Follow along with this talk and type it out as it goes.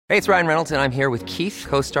Hey, it's Ryan Reynolds, and I'm here with Keith,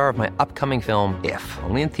 co-star of my upcoming film, If,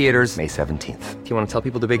 only in theaters May 17th. Do you want to tell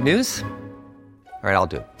people the big news? All right, I'll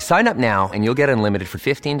do it. Sign up now and you'll get unlimited for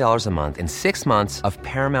 $15 a month and 6 months of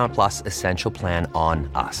Paramount Plus Essential Plan on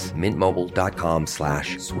us.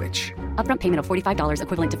 MintMobile.com/switch. Upfront payment of $45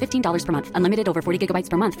 equivalent to $15 per month. Unlimited over 40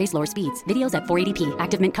 gigabytes per month. Face lower speeds. Videos at 480p.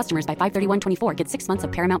 Active Mint customers by 531.24 get 6 months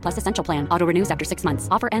of Paramount Plus Essential Plan. Auto renews after 6 months.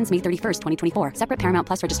 Offer ends May 31st, 2024. Separate Paramount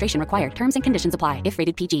Plus registration required. Terms and conditions apply if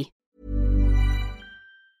rated PG.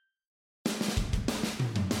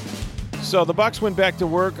 So the Bucs went back to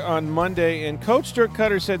work on Monday, and Coach Dirk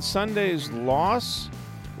Koetter said Sunday's loss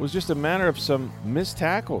was just a matter of some missed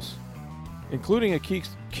tackles, including a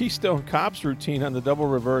Keystone Cops routine on the double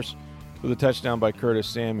reverse with a touchdown by Curtis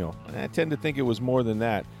Samuel. I tend to think it was more than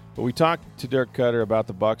that, but we talked to Dirk Koetter about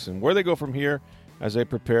the Bucs and where they go from here as they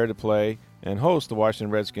prepare to play and host the Washington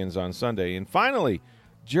Redskins on Sunday. And finally,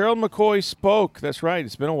 Gerald McCoy spoke. That's right,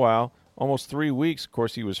 it's been a while, almost 3 weeks. Of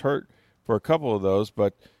course, he was hurt for a couple of those,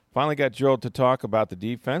 but finally got Gerald to talk about the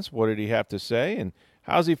defense. What did he have to say, and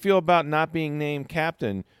how does he feel about not being named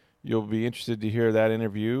captain? You'll be interested to hear that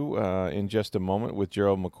interview in just a moment with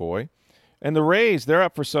Gerald McCoy. And the Rays, they're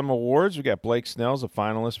up for some awards. We got Blake Snell's a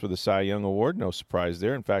finalist for the Cy Young Award. No surprise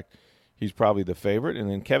there. In fact, he's probably the favorite. And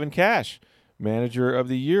then Kevin Cash, Manager of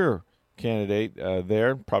the Year candidate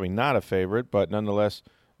there. Probably not a favorite, but nonetheless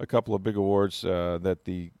a couple of big awards that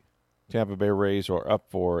the Tampa Bay Rays are up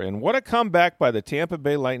for. And what a comeback by the Tampa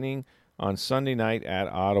Bay Lightning on Sunday night at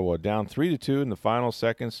Ottawa. Down 3-2 in the final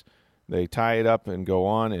seconds. They tie it up and go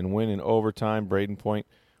on and win in overtime. Braden Point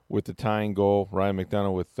with the tying goal. Ryan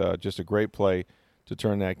McDonough with just a great play to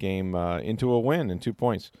turn that game into a win and 2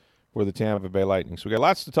 points for the Tampa Bay Lightning. So we got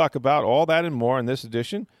lots to talk about, all that and more in this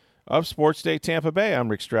edition of Sports Day Tampa Bay. I'm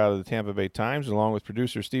Rick Stroud of the Tampa Bay Times, along with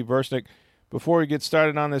producer Steve Versnick. Before we get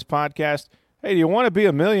started on this podcast, hey, do you want to be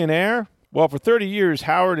a millionaire? Well, for 30 years,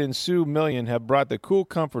 Howard and Sue Million have brought the cool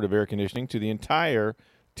comfort of air conditioning to the entire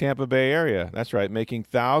Tampa Bay area. That's right, making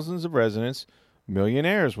thousands of residents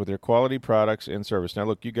millionaires with their quality products and service. Now,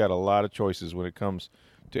 look, you got a lot of choices when it comes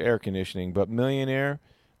to air conditioning, but Millionaire,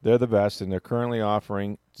 they're the best, and they're currently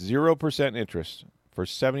offering 0% interest for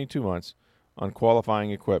 72 months on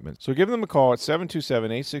qualifying equipment. So give them a call at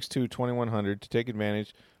 727-862-2100 to take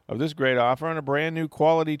advantage of this great offer on a brand new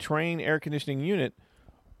quality Trane air conditioning unit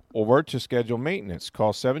or to schedule maintenance.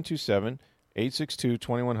 Call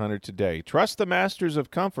 727-862-2100 today. Trust the masters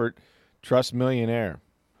of comfort. Trust Millionaire.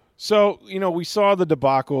 So, we saw the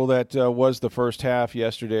debacle that was the first half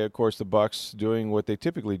yesterday. Of course, the Bucs doing what they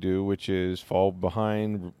typically do, which is fall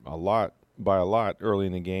behind by a lot early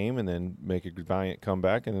in the game and then make a valiant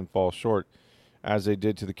comeback and then fall short as they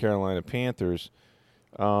did to the Carolina Panthers.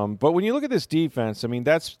 But when you look at this defense, I mean,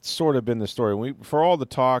 that's sort of been the story. For all the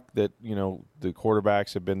talk that, the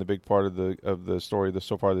quarterbacks have been the big part of the story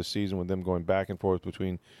so far this season, with them going back and forth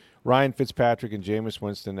between Ryan Fitzpatrick and Jameis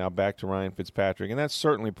Winston, now back to Ryan Fitzpatrick, and that's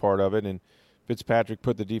certainly part of it. And Fitzpatrick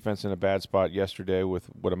put the defense in a bad spot yesterday with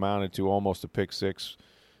what amounted to almost a pick six.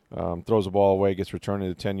 Throws the ball away, gets returned to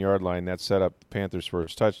the 10-yard line. That set up the Panthers'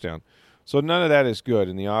 first touchdown. So none of that is good,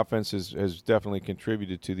 and the offense has definitely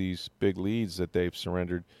contributed to these big leads that they've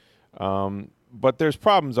surrendered. But there's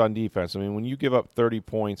problems on defense. I mean, when you give up 30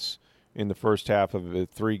 points in the first half of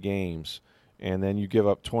 3 games, and then you give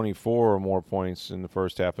up 24 or more points in the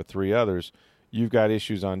first half of 3 others, you've got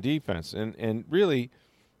issues on defense. And really,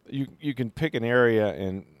 you can pick an area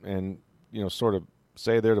and sort of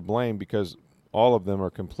say they're to blame because all of them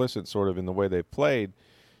are complicit sort of in the way they've played.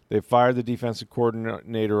 They've fired the defensive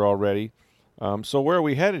coordinator already. So where are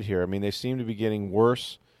we headed here? I mean, they seem to be getting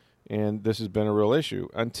worse, and this has been a real issue.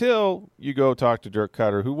 Until you go talk to Dirk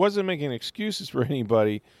Koetter, who wasn't making excuses for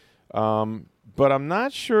anybody, but I'm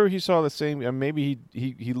not sure he saw the same. Maybe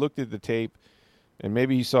he looked at the tape, and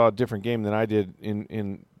maybe he saw a different game than I did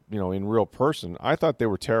in real person. I thought they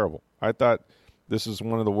were terrible. I thought this is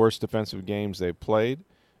one of the worst defensive games they've played.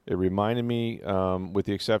 It reminded me, with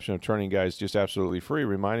the exception of turning guys just absolutely free,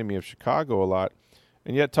 reminded me of Chicago a lot.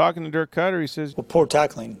 And yet, talking to Dirk Koetter, he says, well, poor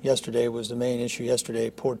tackling yesterday was the main issue yesterday,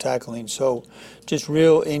 poor tackling. So just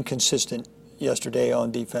real inconsistent yesterday on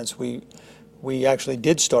defense. We actually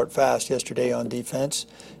did start fast yesterday on defense.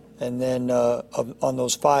 And then on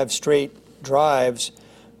those 5 straight drives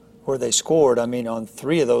where they scored, I mean, on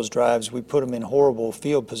 3 of those drives, we put them in horrible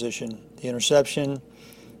field position. The interception,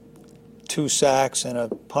 2 sacks and a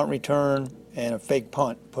punt return and a fake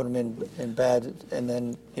punt, put them in bad, and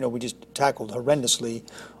then, we just tackled horrendously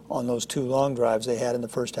on those 2 long drives they had in the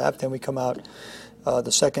first half. Then we come out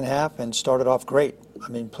the second half and started off great. I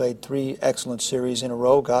mean, played 3 excellent series in a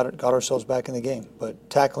row, got ourselves back in the game. But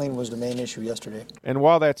tackling was the main issue yesterday. And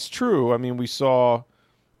while that's true, I mean, we saw,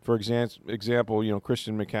 for example,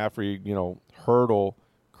 Christian McCaffrey, hurdle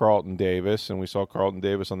Carlton Davis, and we saw Carlton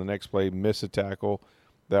Davis on the next play miss a tackle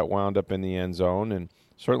that wound up in the end zone. And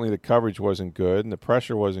certainly the coverage wasn't good and the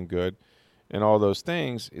pressure wasn't good and all those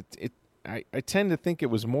things. I tend to think it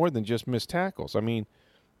was more than just missed tackles. I mean,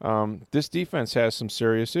 this defense has some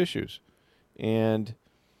serious issues. And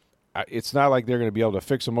it's not like they're going to be able to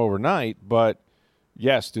fix them overnight, but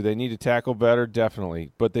yes, do they need to tackle better?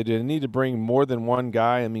 Definitely. But they need to bring more than one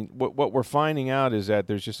guy. I mean, what we're finding out is that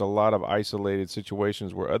there's just a lot of isolated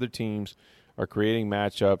situations where other teams are creating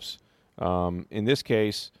matchups. In this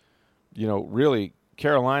case, really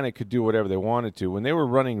Carolina could do whatever they wanted to. When they were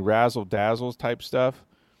running razzle-dazzles type stuff,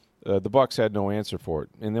 the Bucs had no answer for it.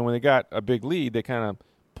 And then when they got a big lead, they kind of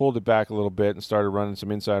pulled it back a little bit and started running some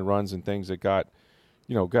inside runs and things that got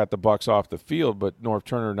the Bucs off the field. But Norv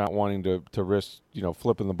Turner not wanting to risk,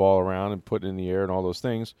 flipping the ball around and putting it in the air and all those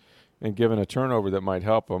things, and giving a turnover that might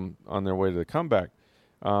help them on their way to the comeback.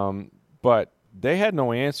 But they had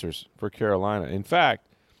no answers for Carolina. In fact,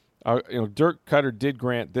 Dirk Cutter did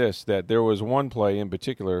grant that there was one play in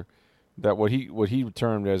particular that what he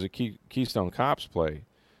termed as a Keystone Cops play,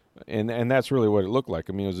 and that's really what it looked like.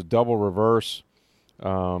 I mean, it was a double reverse.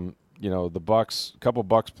 The Bucs, a couple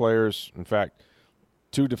Bucs players, in fact,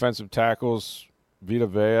 2 defensive tackles, Vita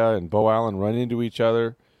Vea and Bo Allen, run into each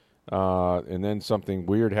other, and then something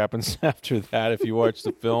weird happens after that. If you watch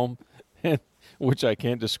the film, which I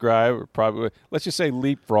can't describe, probably let's just say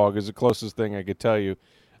leapfrog is the closest thing I could tell you.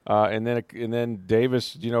 And then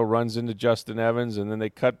Davis, runs into Justin Evans, and then they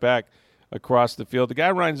cut back across the field. The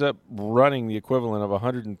guy winds up running the equivalent of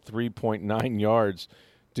 103.9 yards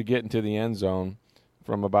to get into the end zone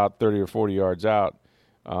from about 30 or 40 yards out.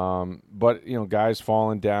 But, guys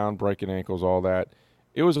falling down, breaking ankles, all that.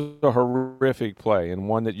 It was a horrific play, and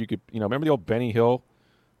one that you could, remember the old Benny Hill,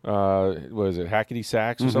 was it Hackety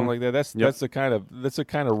Sacks or something like that? That's the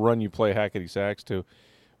kind of run you play Hackety Sacks to.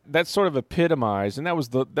 That's sort of epitomized, and that was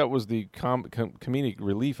the comedic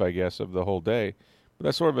relief, I guess, of the whole day. But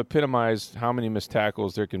that sort of epitomized how many missed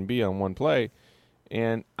tackles there can be on one play.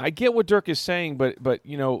 And I get what Dirk is saying, but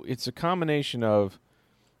it's a combination of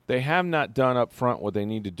they have not done up front what they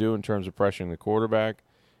need to do in terms of pressuring the quarterback.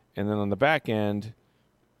 And then on the back end,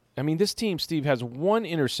 I mean, this team, Steve, has 1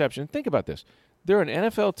 interception. Think about this. They're an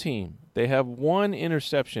NFL team. They have 1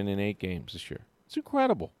 interception in 8 games this year. It's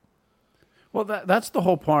incredible. Well, that's the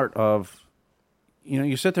whole part of,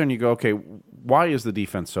 you sit there and you go, okay, why is the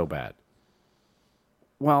defense so bad?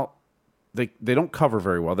 Well, they don't cover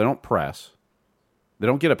very well. They don't press. They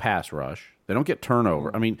don't get a pass rush. They don't get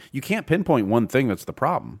turnover. I mean, you can't pinpoint one thing that's the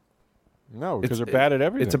problem. No, because they're bad at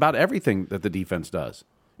everything. It's about everything that the defense does.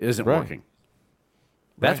 It isn't working.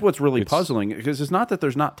 That's what's really puzzling, because it's not that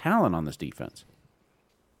there's not talent on this defense.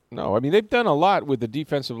 No, I mean, they've done a lot with the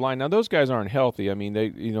defensive line. Now, those guys aren't healthy. I mean,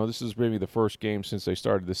 this is maybe the first game since they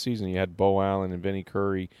started the season. You had Bo Allen and Vinny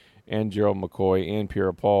Curry and Gerald McCoy and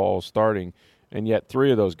Pierre-Paul all starting, and yet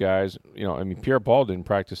 3 of those guys, Pierre-Paul didn't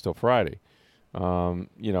practice till Friday. I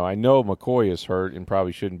know McCoy is hurt and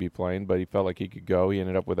probably shouldn't be playing, but he felt like he could go. He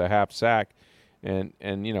ended up with a half sack, and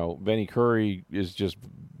Vinny Curry is just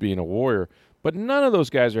being a warrior. But none of those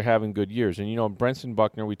guys are having good years. And, Brenson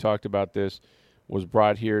Buckner, we talked about this, was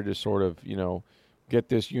brought here to sort of, get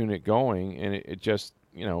this unit going, and it just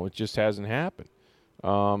hasn't happened.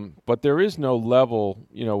 But there is no level,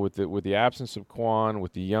 with the absence of Quan,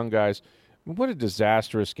 with the young guys. What a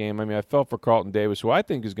disastrous game. I mean, I felt for Carlton Davis, who I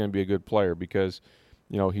think is going to be a good player because,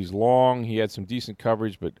 he's long, he had some decent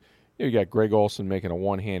coverage, but you got Greg Olsen making a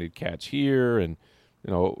one-handed catch here, and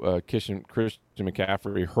Christian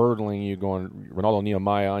McCaffrey hurdling you, going Ronaldo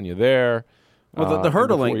Nehemiah on you there. Well, the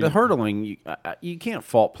hurdling, you can't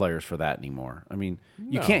fault players for that anymore. I mean,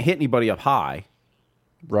 you can't hit anybody up high.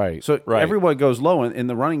 Right. So everyone goes low, and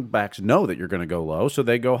the running backs know that you're going to go low, so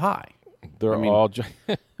they go high. They're all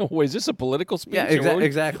Wait, is this a political speech? Yeah,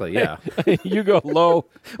 exactly, yeah. You go low.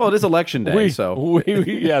 Well, it is election day, so.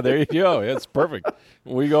 Yeah, there you go. That's perfect.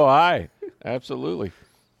 We go high. Absolutely.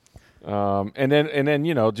 And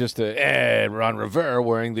then just Ron Rivera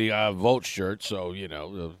wearing the vote shirt, so,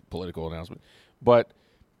 the political announcement. But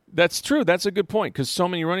that's true. That's a good point because so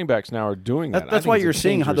many running backs now are doing that. That's why you're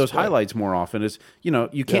seeing those highlights more often is,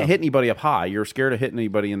 you can't hit anybody up high. You're scared of hitting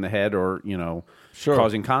anybody in the head or,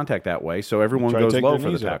 causing contact that way. So everyone goes low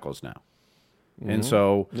for the tackles now. Mm-hmm. And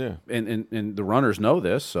so, and the runners know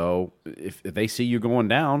this. So if they see you going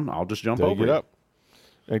down, I'll just jump over you. Up.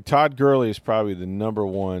 And Todd Gurley is probably the number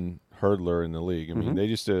 1 hurdler in the league. I mean, they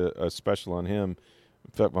just did a special on him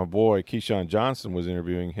In fact, my boy Keyshawn Johnson was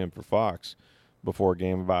interviewing him for Fox before a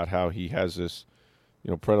game about how he has this,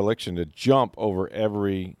 predilection to jump over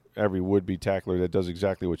every would-be tackler that does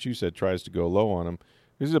exactly what you said, tries to go low on him.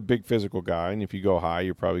 He's a big physical guy, and if you go high,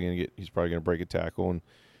 he's probably going to break a tackle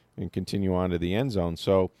and continue on to the end zone.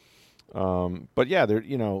 So, but yeah,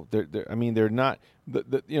 they're not.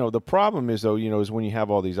 The problem is though, is when you have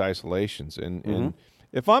all these isolations, and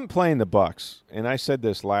if I'm playing the Bucs, and I said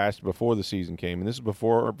this before the season came, and this is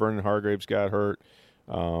before Vernon Hargreaves got hurt,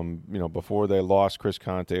 before they lost Chris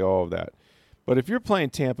Conte, all of that. But if you're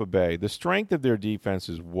playing Tampa Bay, the strength of their defense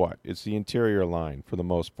is what? It's the interior line for the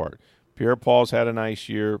most part. Pierre-Paul's had a nice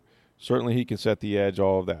year. Certainly he can set the edge,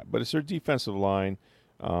 all of that. But it's their defensive line,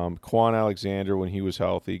 Quan Alexander when he was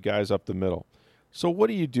healthy, guys up the middle. So what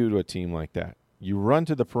do you do to a team like that? You run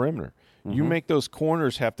to the perimeter. You make those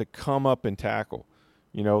corners have to come up and tackle.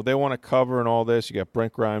 They want to cover and all this. You got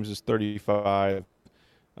Brent Grimes is 35.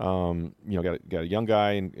 Got a young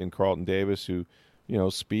guy in Carlton Davis who,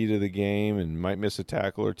 speed of the game and might miss a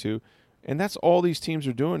tackle or two. And that's all these teams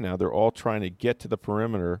are doing now. They're all trying to get to the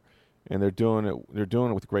perimeter, and they're doing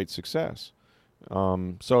it with great success.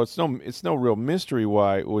 So it's no real mystery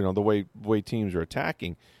why, the way teams are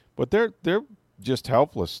attacking, but they're just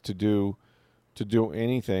helpless to do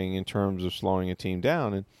anything in terms of slowing a team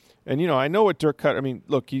down. And I know what Dirk Koetter. I mean,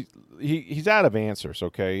 look, he's out of answers.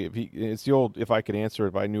 Okay, it's the old, if I could answer it,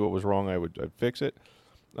 if I knew what was wrong, I'd fix it.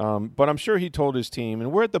 But I'm sure he told his team,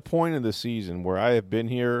 and we're at the point of the season where I have been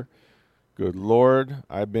here. Good Lord,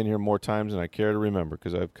 I've been here more times than I care to remember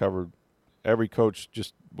because I've covered every coach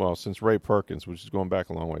since Ray Perkins, which is going back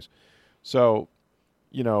a long ways. So,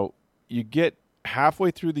 you get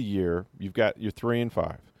halfway through the year, you're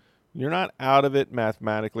 3-5. You're not out of it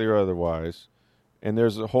mathematically or otherwise, and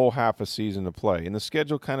there's a whole half a season to play. And the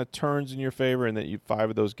schedule kind of turns in your favor in that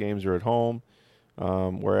 5 of those games are at home,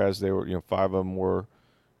 whereas they were, 5 of them were,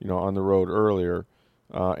 on the road earlier.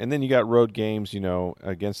 And then you got road games,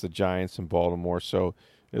 against the Giants and Baltimore. So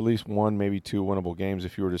at least 1, maybe 2 winnable games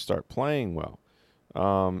if you were to start playing well.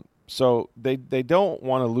 So they don't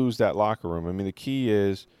want to lose that locker room. I mean, the key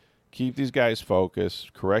is keep these guys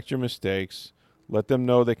focused, correct your mistakes, let them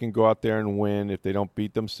know they can go out there and win if they don't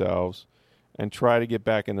beat themselves, and try to get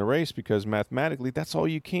back in the race because mathematically that's all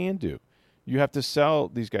you can do. You have to sell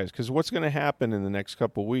these guys because what's going to happen in the next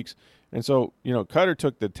couple of weeks? And so, Koetter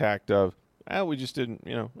took the tact of, we just didn't,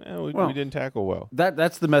 we didn't tackle well.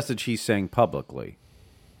 That's the message he's saying publicly.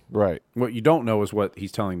 Right. What you don't know is what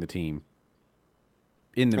he's telling the team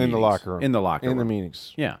in the locker room. In the locker room. In the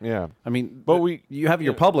meetings. Yeah. Yeah. I mean, but you have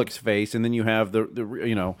your public's face, and then you have the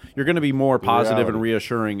you're going to be more positive and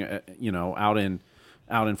reassuring,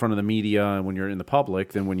 out in front of the media and when you're in the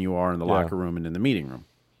public than when you are in the locker room and in the meeting room.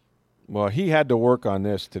 Well, he had to work on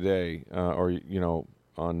this today,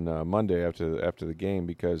 on Monday after the game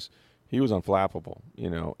because he was unflappable,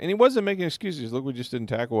 and he wasn't making excuses. Look, we just didn't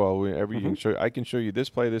tackle well. I can show you this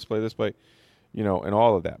play, and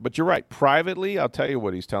all of that. But you're right. Privately, I'll tell you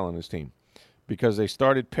what he's telling his team because they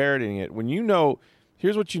started parroting it. When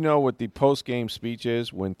here's what what the post-game speech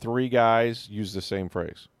is when 3 guys use the same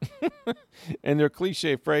phrase. And they're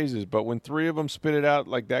cliche phrases, but when 3 of them spit it out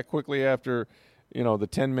like that quickly after, the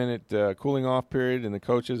 10-minute cooling off period and the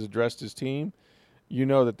coach has addressed his team,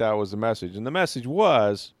 that was the message. And the message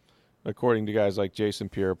was, according to guys like Jason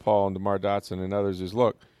Pierre-Paul and DeMar Dotson and others, is,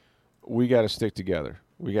 look, we got to stick together.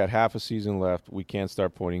 We got half a season left. We can't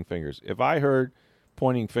start pointing fingers. If I heard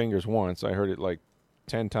pointing fingers once, I heard it like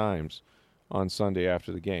 10 times on Sunday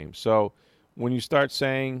after the game. So when you start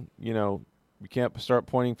saying, we can't start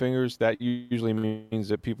pointing fingers, that usually means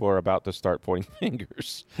that people are about to start pointing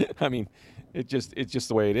fingers. I mean, it's just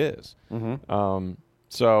the way it is. Mm-hmm.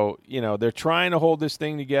 So, they're trying to hold this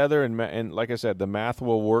thing together, and like I said, the math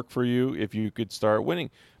will work for you if you could start winning.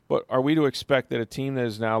 But are we to expect that a team that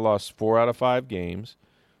has now lost 4 out of 5 games,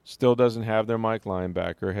 still doesn't have their Mike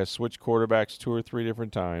linebacker, has switched quarterbacks 2 or 3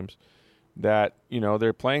 different times, that,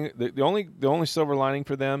 they're playing – the only silver lining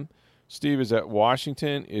for them, Steve, is that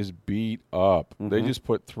Washington is beat up. Mm-hmm. They just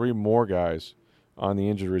put 3 more guys on the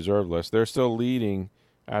injured reserve list. They're still leading,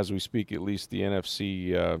 as we speak, at least the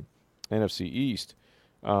NFC East.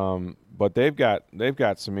 But they've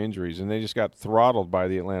got some injuries, and they just got throttled by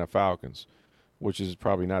the Atlanta Falcons, which is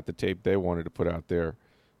probably not the tape they wanted to put out there.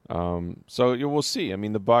 So we'll see. I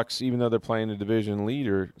mean, the Bucs, even though they're playing the division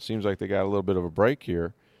leader, seems like they got a little bit of a break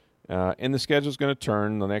here. And the schedule's going to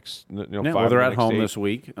turn the next 5 well, they're at home 8. This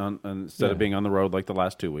week instead of being on the road like the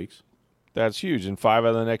last 2 weeks. That's huge. And 5 out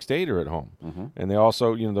of the next 8 are at home. Mm-hmm. And they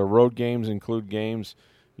also, the road games include games,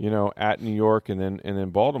 at New York and then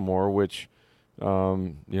Baltimore, which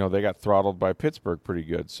They got throttled by Pittsburgh pretty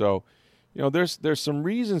good. So, there's some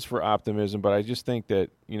reasons for optimism, but I just think that,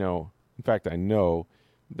 in fact, I know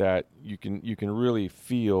that you can really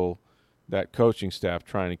feel that coaching staff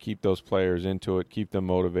trying to keep those players into it, keep them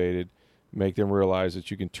motivated, make them realize that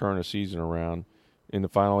you can turn a season around in the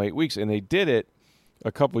final 8 weeks. And they did it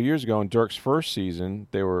a couple of years ago in Dirk's first season.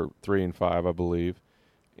 They were 3-5, I believe.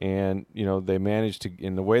 And, they managed to –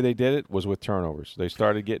 and the way they did it was with turnovers. They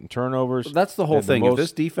started getting turnovers. That's the whole thing. If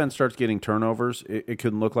this defense starts getting turnovers, it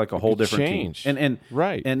could look like a whole different change. Team. And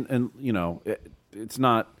right. And it's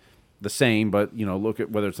not the same, but, look at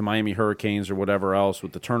whether it's the Miami Hurricanes or whatever else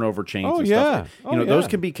with the turnover chains and stuff. Those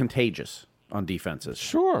can be contagious on defenses.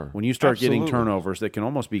 Sure. When you start getting turnovers, that can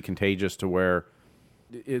almost be contagious to where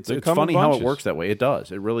it's funny how it works that way. It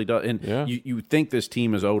does. It really does. And you think this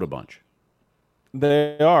team is owed a bunch.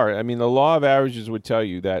 They are. I mean, the law of averages would tell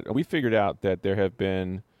you that. We figured out that there have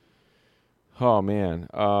been,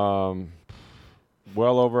 well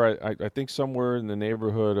over, I think somewhere in the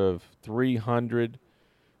neighborhood of 300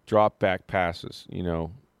 drop-back passes,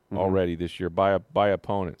 already this year by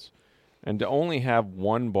opponents. And to only have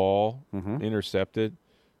one ball intercepted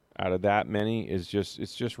out of that many it's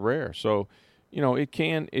just rare. So, it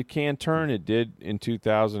can turn. It did in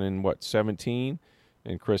 2017.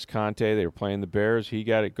 And Chris Conte, they were playing the Bears. He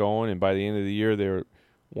got it going, and by the end of the year, they were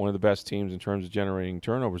one of the best teams in terms of generating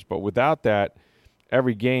turnovers. But without that,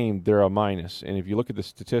 every game they're a minus. And if you look at the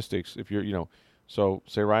statistics, if you're, so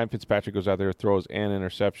say Ryan Fitzpatrick goes out there, throws an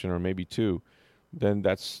interception or maybe two, then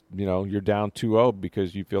that's, you're down 2-0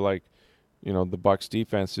 because you feel like, the Bucs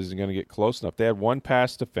defense isn't going to get close enough. They had one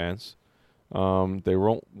pass defense. They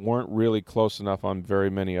weren't really close enough on very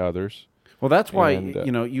many others. Well, that's why,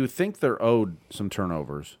 you think they're owed some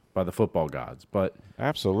turnovers by the football gods. But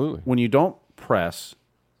absolutely, when you don't press,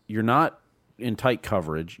 you're not in tight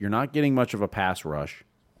coverage, you're not getting much of a pass rush.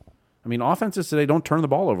 I mean, offenses today don't turn the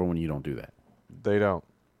ball over when you don't do that. They don't.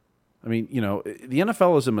 I mean, the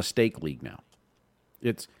NFL is a mistake league now.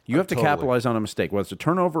 You have to capitalize on a mistake, whether it's a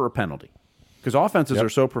turnover or penalty. Because offenses are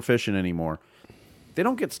so proficient anymore, they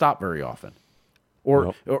don't get stopped very often.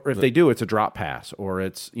 Or if they do, it's a drop pass, or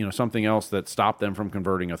it's something else that stopped them from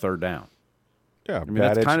converting a third down. Yeah, I mean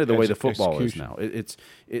that's kind of the way the football is now.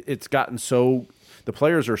 It's gotten so the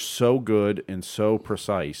players are so good and so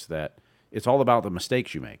precise that it's all about the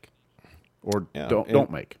mistakes you make or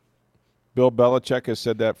don't make. Bill Belichick has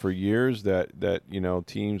said that for years that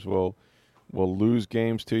teams will lose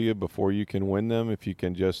games to you before you can win them if you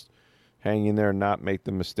can just hang in there and not make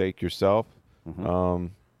the mistake yourself.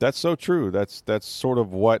 Mm-hmm. That's so true. That's sort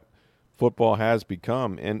of what football has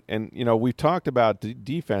become. And we've talked about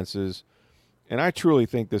defenses, and I truly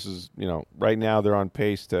think this is, right now they're on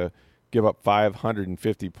pace to give up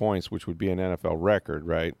 550 points, which would be an NFL record,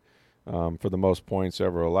 right, for the most points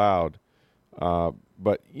ever allowed.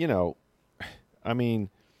 But, I mean,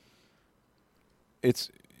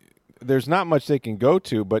 there's not much they can go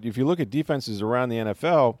to, but if you look at defenses around the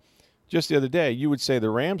NFL – just the other day, you would say the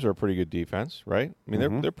Rams are a pretty good defense, right? I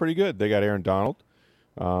mean, they're pretty good. They got Aaron Donald.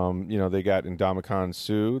 They got Ndamukong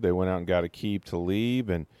Suh. They went out and got Aqib Talib,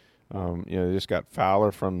 and they just got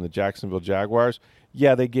Fowler from the Jacksonville Jaguars.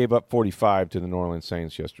 Yeah, they gave up 45 to the New Orleans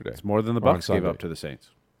Saints yesterday. It's more than the Bucs gave up to the Saints.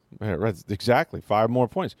 Right, exactly. 5 more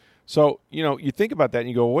points. So, you think about that and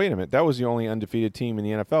you go, wait a minute, that was the only undefeated team in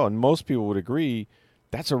the NFL, and most people would agree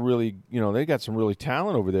that's a really, they got some really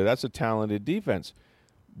talent over there. That's a talented defense.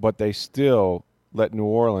 But they still let New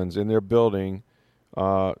Orleans in their building,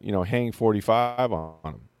 hang 45 on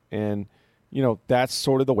them. And, that's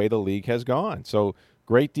sort of the way the league has gone. So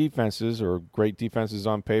great defenses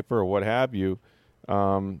on paper or what have you, they're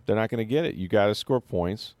not going to get it. You got to score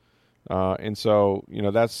points. And so,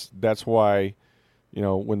 that's why,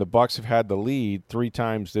 when the Bucs have had the lead 3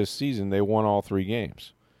 times this season, they won all 3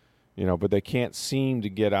 games. But they can't seem to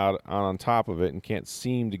get out on top of it and can't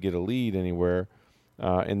seem to get a lead anywhere.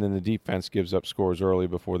 And then the defense gives up scores early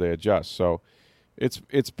before they adjust. So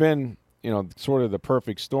it's been, sort of the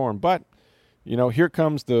perfect storm. But, here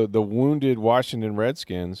comes the wounded Washington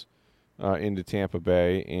Redskins into Tampa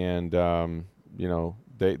Bay. And,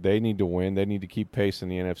 they need to win. They need to keep pace in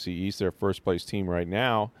the NFC East. They're first-place team right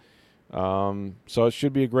now. So it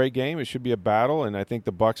should be a great game. It should be a battle. And I think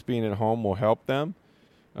the Bucs being at home will help them.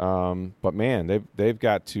 But, man, they've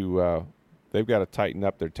got to tighten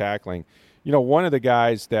up their tackling. One of the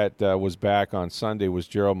guys that was back on Sunday was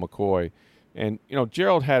Gerald McCoy. And,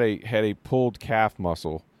 Gerald had a pulled calf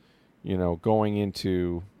muscle, going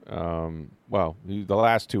into, the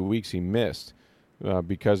last 2 weeks he missed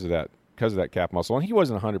because of that calf muscle. And he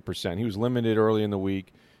wasn't 100%. He was limited early in the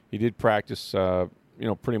week. He did practice,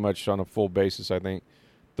 pretty much on a full basis, I think,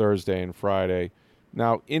 Thursday and Friday.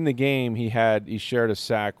 Now, in the game, he shared a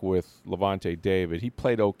sack with Lavonte David. He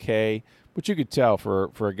played okay, but you could tell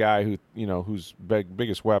for a guy who, whose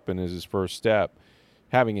biggest weapon is his first step,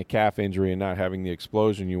 having a calf injury and not having the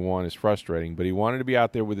explosion you want is frustrating. But he wanted to be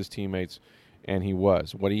out there with his teammates, and he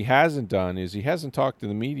was. What he hasn't done is he hasn't talked to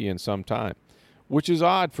the media in some time, which is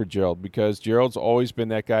odd for Gerald because Gerald's always been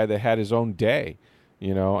that guy that had his own day.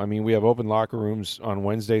 We have open locker rooms on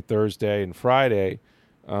Wednesday, Thursday, and Friday,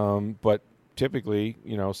 but typically,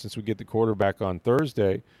 since we get the quarterback on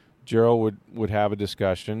Thursday, Gerald would have a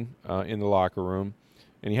discussion in the locker room,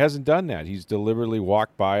 and he hasn't done that. He's deliberately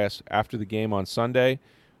walked by us after the game on Sunday.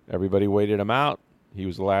 Everybody waited him out. He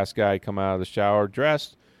was the last guy to come out of the shower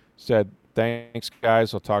dressed, said, "Thanks,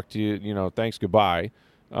 guys. I'll talk to you. Thanks, goodbye,"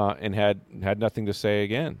 and had nothing to say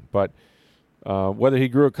again. But whether he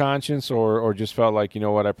grew a conscience or just felt like,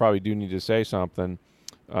 I probably do need to say something,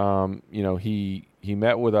 he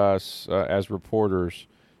met with us as reporters.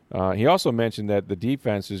 He also mentioned that the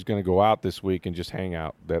defense is going to go out this week and just hang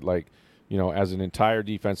out. That, as an entire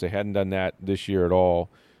defense, they hadn't done that this year at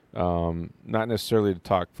all. Not necessarily to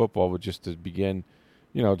talk football, but just to begin,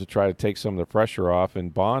 to try to take some of the pressure off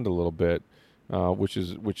and bond a little bit, which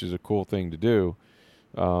is a cool thing to do.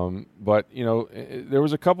 But there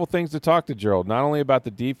was a couple things to talk to Gerald, not only about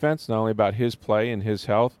the defense, not only about his play and his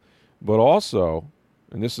health, but also,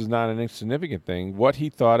 and this is not an insignificant thing, what he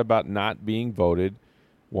thought about not being voted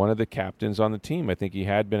one of the captains on the team. I think he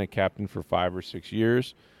had been a captain for 5 or 6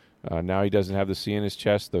 years. Now he doesn't have the C in his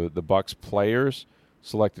chest. The Bucs players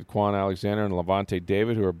selected Quan Alexander and Lavonte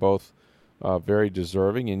David, who are both very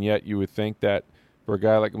deserving, and yet you would think that for a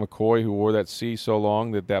guy like McCoy who wore that C so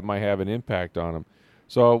long that might have an impact on him.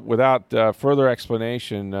 So without further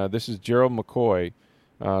explanation, this is Gerald McCoy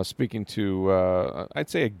speaking to, I'd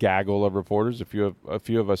say, a gaggle of reporters. A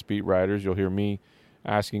few of us beat writers. You'll hear me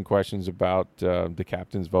asking questions about the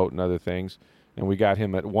captain's vote and other things. And we got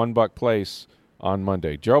him at One Buck Place on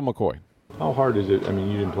Monday. Gerald McCoy. How hard is it? I mean,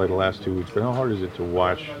 you didn't play the last 2 weeks, but how hard is it to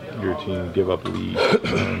watch your team give up leads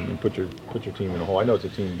and put your team in a hole? I know it's a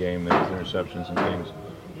team game, there's interceptions and things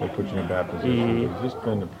that put you in a bad position. But has this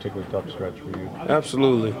been a particularly tough stretch for you?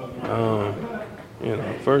 Absolutely.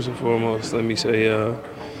 First and foremost, let me say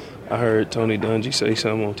I heard Tony Dungy say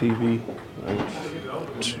something on TV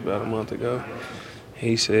about a month ago.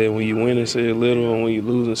 He said, when you win and say a little, and when you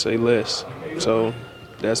lose and say less. So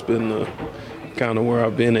that's been the kind of where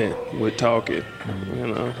I've been at with talking.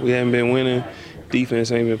 We haven't been winning.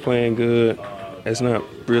 Defense ain't been playing good. It's not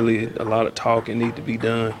really a lot of talking need to be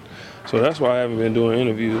done. So that's why I haven't been doing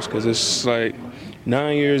interviews, because it's like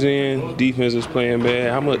 9 years in, defense is playing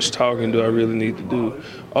bad. How much talking do I really need to do?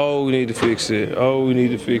 Oh, we need to fix it. Oh, we need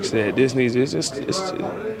to fix that. This needs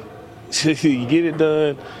it's you get it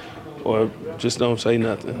done or just don't say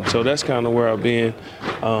nothing. So that's kind of where I've been.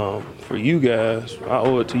 For you guys, I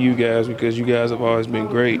owe it to you guys because you guys have always been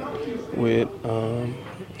great with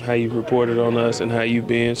how you've reported on us and how you've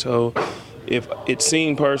been. So if it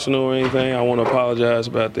seemed personal or anything, I want to apologize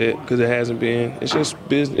about that because it hasn't been. It's just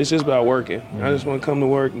business. It's just about working. I just want to come to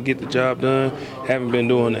work and get the job done. Haven't been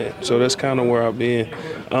doing that. So that's kind of where I've been.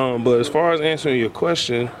 But as far as answering your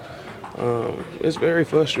question, it's very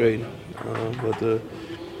frustrating.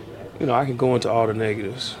 I can go into all the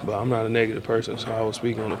negatives, but I'm not a negative person, so I will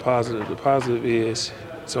speak on the positive. The positive is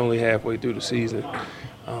it's only halfway through the season.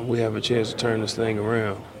 We have a chance to turn this thing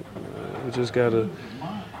around. We just got to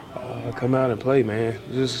come out and play, man.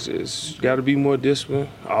 It's got to be more discipline,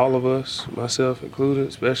 all of us, myself included,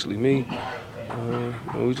 especially me.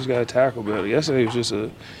 We just got to tackle better. Yesterday was just a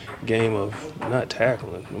game of not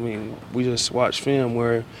tackling. I mean, we just watched film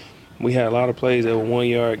where we had a lot of plays that were 1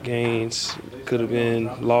 yard gains, could have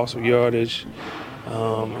been loss of yardage,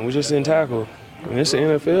 and we just didn't tackle. And it's the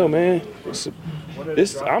NFL, man. I'm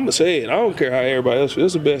going to say it. I don't care how everybody else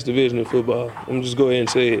feels. It's the best division in football. I'm going to just go ahead and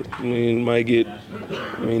say it.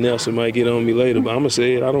 Nelson might get on me later, but I'm going to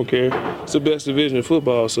say it. I don't care. It's the best division in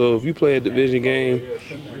football. So if you play a division game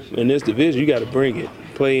in this division, you got to bring it.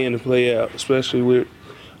 Play in and play out, especially with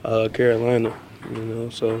Carolina,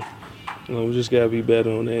 So we just got to be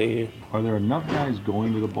better on that end. Are there enough guys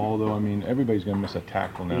going to the ball, though? I mean, everybody's going to miss a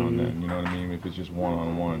tackle now and then, you know what I mean, if it's just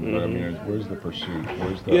one-on-one. But, I mean, where's the pursuit?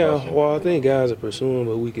 Where's the hustle? Well, I think guys are pursuing,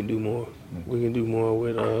 but we can do more. We can do more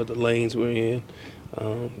with the lanes we're in.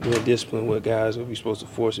 Being disciplined with guys if we're supposed to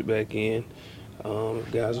force it back in.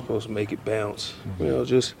 If guys are supposed to make it bounce.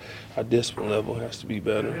 Just our discipline level has to be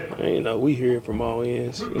better. And, we hear it from all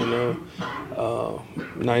ends,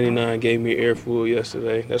 99 gave me an earful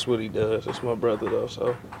yesterday. That's what he does. That's my brother, though.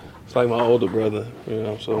 So it's like my older brother,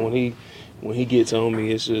 So when when he gets on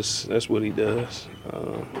me, it's just that's what he does.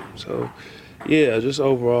 So, yeah, just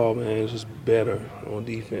overall, man, it's just better on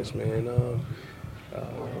defense, man.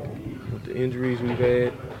 With the injuries we've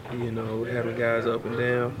had, having guys up and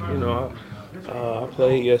down, I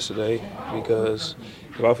played yesterday because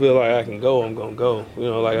if I feel like I can go, I'm gonna go.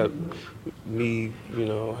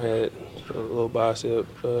 Had a little bicep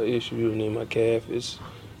issue, and then my calf is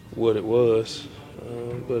what it was.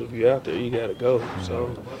 But if you're out there, you gotta go.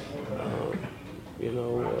 So,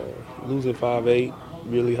 losing 5'8"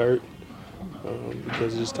 really hurt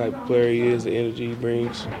because of this type of player he is, the energy he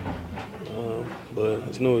brings. But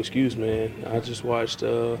it's no excuse, man. I just watched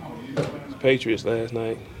the Patriots last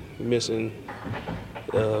night, missing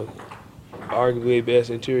arguably best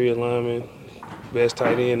interior lineman, best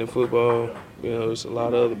tight end in football. There's a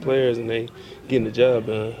lot of other players, and they getting the job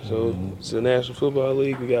done. So it's the National Football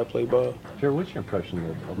League. We got to play ball. Jared, what's your impression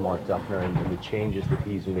of Mark Duffner and the changes that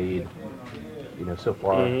he's made, so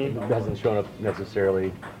far? It hasn't shown up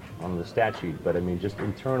necessarily on the stat sheet, but, just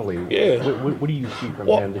internally, what do you see from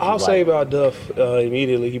him that I'll you say like? about Duff,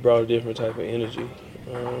 immediately he brought a different type of energy.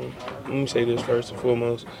 Let me say this first and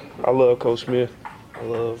foremost. I love Coach Smith. I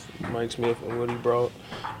love Mike Smith and what he brought.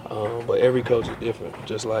 But every coach is different,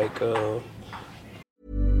 just like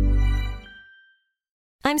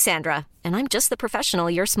I'm Sandra, and I'm just the professional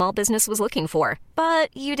your small business was looking for.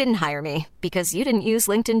 But you didn't hire me because you didn't use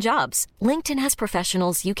LinkedIn Jobs. LinkedIn has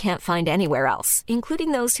professionals you can't find anywhere else,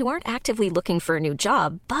 including those who aren't actively looking for a new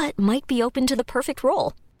job, but might be open to the perfect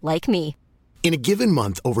role, like me. In a given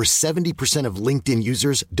month, over 70% of LinkedIn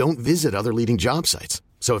users don't visit other leading job sites.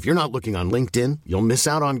 So if you're not looking on LinkedIn, you'll miss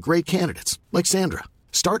out on great candidates like Sandra.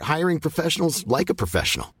 Start hiring professionals like a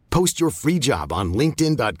professional. Post your free job on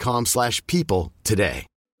linkedin.com/people today.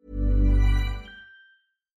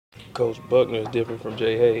 Coach Buckner is different from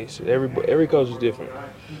Jay Hayes. Every coach is different.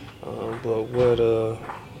 But what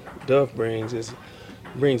Duff brings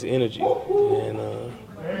energy, and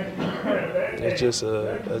it's just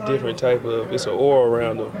a different type of, it's an aura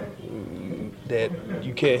around him that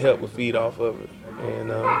you can't help but feed off of it. And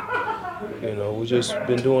we just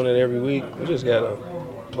been doing it every week. We just gotta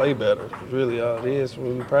play better. It's really all it is.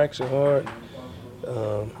 When we practice hard,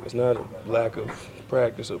 it's not a lack of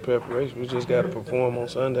practice or preparation. We just got to perform on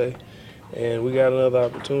Sunday, and we got another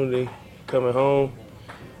opportunity coming home.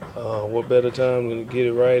 What better time than to get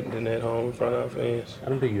it right than at home in front of our fans? I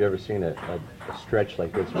don't think you've ever seen a stretch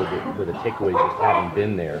like this where the takeaways just haven't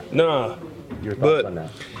been there. Nah. Your thoughts on that?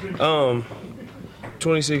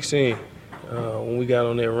 2016, when we got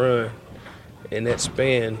on that run, in that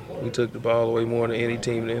span, we took the ball away more than any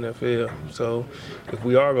team in the NFL. So if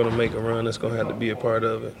we are going to make a run, that's going to have to be a part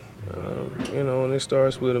of it. And it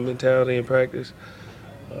starts with a mentality in practice,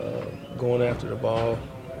 going after the ball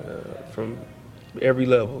from every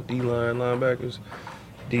level, D-line, linebackers,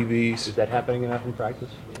 DBs. Is that happening enough in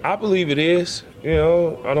practice? I believe it is.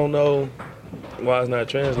 I don't know why it's not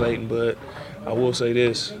translating, but I will say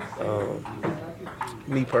this.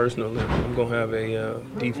 Me personally, I'm going to have a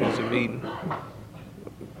defensive meeting.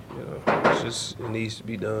 It needs to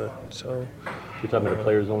be done. So you're talking about a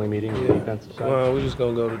players-only meeting on the defensive side? Well, we're just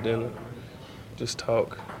going to go to dinner, just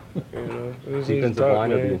talk. Defensive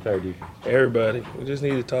line or the entire defense? Everybody. We just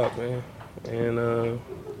need to talk, man. And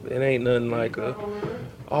it ain't nothing like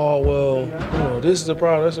this is a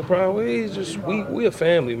problem, that's a problem. We a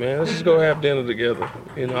family, man. Let's just go have dinner together.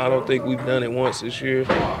 I don't think we've done it once this year.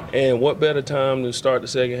 And what better time to start the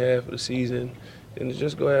second half of the season than to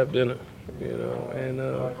just go have dinner, And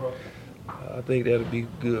I think that'll be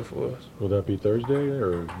good for us. Will that be Thursday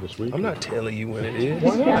or this week? I'm not telling you when it is.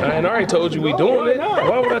 Why not? I already told you we doing it.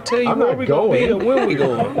 Why would I tell you where we going to be and when we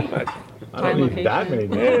going? I don't need that many.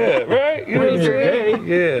 Yeah, right? You know what I'm saying?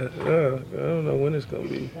 Yeah. I don't know when it's going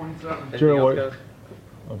to be. I'm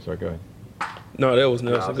sorry, go ahead. No, that was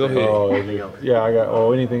Nelson. Go ahead.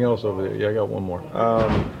 Oh, anything else over there? Yeah, I got one more.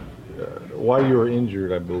 While you were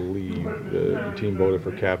injured, I believe the team voted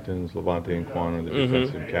for captains, Levante and Quan are the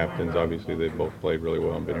defensive captains. Obviously, they both played really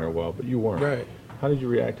well and been here a while, but you weren't. Right. How did you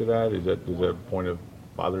react to that? Is that a point of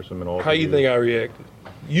bothersome at all? How you think I reacted?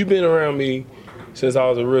 You've been around me since I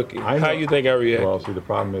was a rookie. How you think I reacted? Well, see, the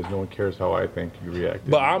problem is no one cares how I think you reacted.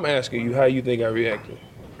 But I'm asking you how you think I reacted.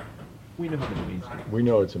 We know how much it means. We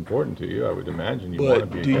know it's important to you. I would imagine you want to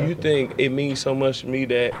be a captain. But do you captain. think it means so much to me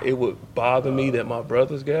that it would bother me that my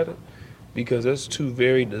brothers got it? Because that's two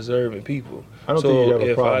very deserving people. I don't think you have a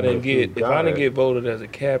if problem I didn't if get voted as a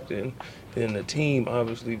captain, then the team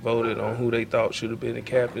obviously voted on who they thought should have been the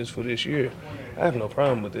captains for this year. I have no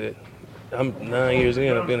problem with that. I'm 9 years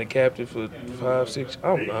in. I've been a captain for 5, 6, I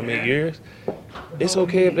don't know how many years. it's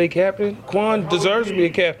okay if they captain. Quan deserves to be a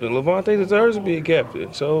captain. Levante deserves to be a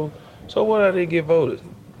captain. So what did they get voted?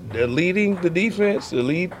 They're leading the defense. The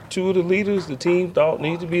lead two of the leaders the team thought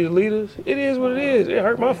needs to be the leaders. It is what it is. It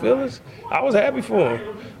hurt my feelings. I was happy for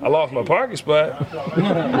him. I lost my parking spot, but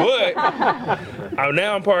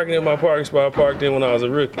I'm parking in my parking spot I parked in when I was a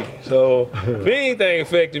rookie. So if anything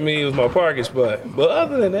affected me, it was my parking spot. But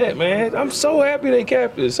other than that, man, I'm so happy they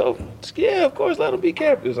captains. So yeah, of course, let them be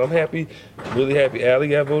captains. I'm happy, really happy. Allie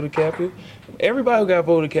got voted captain. Everybody who got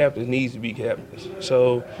voted captain needs to be captains.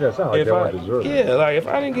 So yeah, it's not like they don't deserve it. Yeah, like if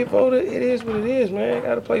I didn't get voted, it is what it is, man. I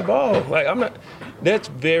gotta play ball. Like I'm not. That's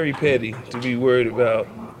very petty to be worried about.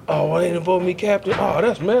 Oh, why didn't vote me captain? Oh,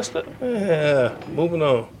 that's messed up. Yeah, moving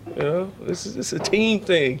on. You know, it's a team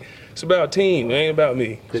thing. It's about team. It ain't about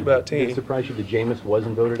me. It's about team. Did it surprise you that Jameis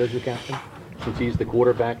wasn't voted as the captain? Since he's the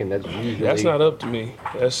quarterback, and that's usually... That's not up to me.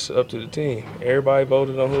 That's up to the team. Everybody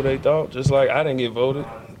voted on who they thought, just like I didn't get voted.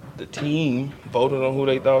 The team voted on who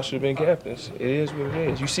they thought should have been captains. It is what it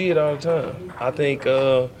is. You see it all the time. I think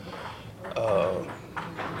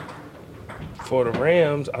for the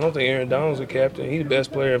Rams, I don't think Aaron Donald's a captain. He's the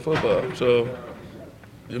best player in football. So,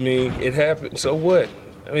 I mean, it happened. So what?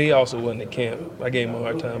 I mean, he also wasn't at camp. I gave him a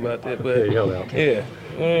hard time about that. But yeah,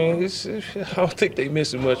 I mean, I don't think they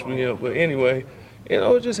missing much with him. But anyway, you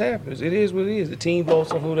know, it just happens. It is what it is. The team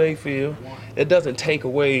votes on who they feel. It doesn't take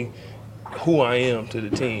away who I am to the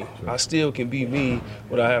team. I still can be me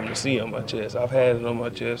without having to see on my chest. I've had it on my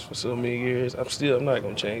chest for so many years. I'm not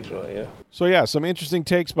going to change who I am. So, yeah, some interesting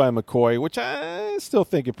takes by McCoy, which I still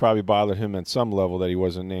think it probably bothered him at some level that he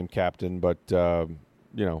wasn't named captain. But,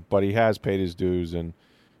 but he has paid his dues. And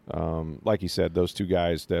like he said, those two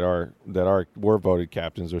guys that were voted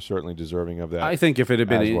captains are certainly deserving of that. I think if it had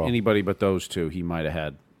been anybody but those two, he might have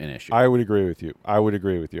had an issue. I would agree with you.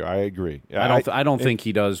 I agree. I don't think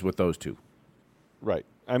he does with those two. Right.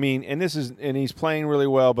 I mean, and he's playing really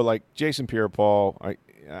well, but like Jason Pierre-Paul,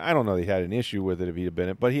 I don't know that he had an issue with it if he had been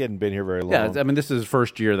it, but he hadn't been here very long. Yeah, I mean, this is his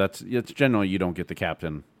first year. It's generally you don't get the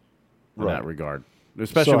captain in that regard,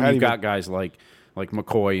 especially when you've got guys like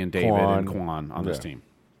McCoy and David and Quan on this team.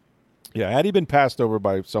 Yeah, had he been passed over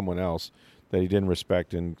by someone else that he didn't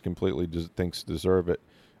respect and completely thinks deserve it,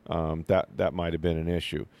 that might have been an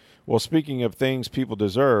issue. Well, speaking of things people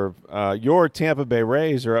deserve, your Tampa Bay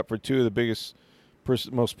Rays are up for two of the biggest,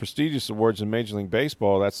 most prestigious awards in Major League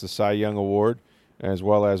Baseball. That's the Cy Young Award as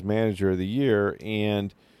well as Manager of the Year.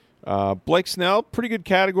 And Blake Snell, pretty good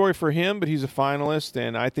category for him, but he's a finalist,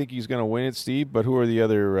 and I think he's going to win it, Steve. But who are the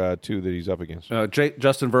other two that he's up against?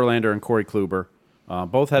 Justin Verlander and Corey Kluber.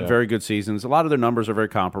 Both had very good seasons. A lot of their numbers are very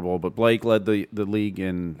comparable, but Blake led the league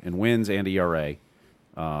in wins and ERA.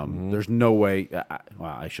 There's no way.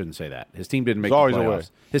 I shouldn't say that. His team didn't make the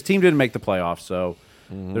playoffs. His team didn't make the playoffs, so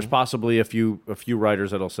there's possibly a few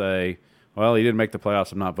writers that'll say, "Well, he didn't make the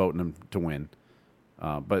playoffs. I'm not voting him to win."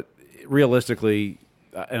 But realistically,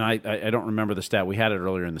 and I don't remember the stat. We had it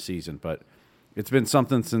earlier in the season, but it's been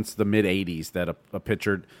something since the mid '80s that a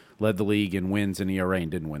pitcher led the league in wins and ERA and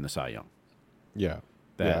didn't win the Cy Young. Yeah.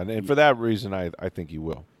 And for that reason, I think he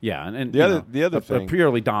will. Yeah, and the other thing, a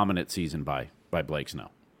purely dominant season by Blake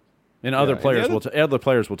Snell, and other players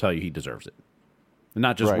will tell you he deserves it, and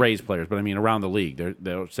not just Rays players, but I mean around the league,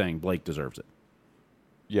 they're saying Blake deserves it.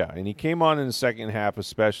 Yeah, and he came on in the second half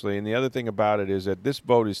especially, and the other thing about it is that this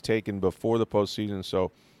vote is taken before the postseason,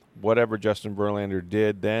 so whatever Justin Verlander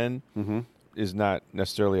did then is not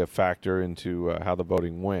necessarily a factor into how the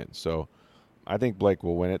voting went. So I think Blake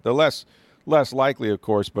will win it. The less likely, of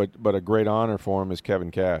course, but a great honor for him is Kevin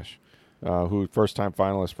Cash, who first-time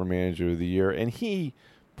finalist for Manager of the Year, and he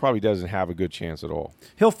probably doesn't have a good chance at all.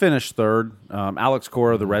 He'll finish third. Alex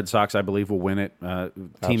Cora, the Red Sox, I believe, will win it.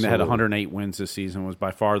 Team that had 108 wins this season was by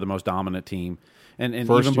far the most dominant team, and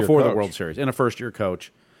even before the World Series, and a first-year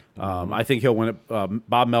coach. I think he'll win it.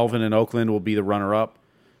 Bob Melvin in Oakland will be the runner-up.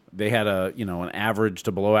 They had an average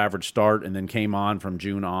to below-average start, and then came on from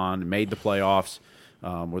June on, made the playoffs.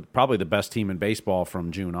 Were probably the best team in baseball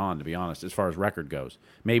from June on, to be honest, as far as record goes.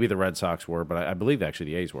 Maybe the Red Sox were, but I believe actually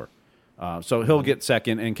the A's were. So he'll get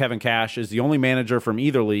second, and Kevin Cash is the only manager from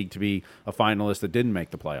either league to be a finalist that didn't make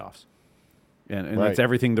the playoffs. And it's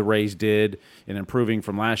everything the Rays did in improving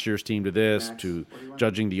from last year's team to this, to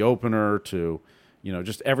judging the opener, to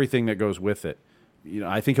just everything that goes with it.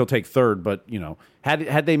 I think he'll take third, but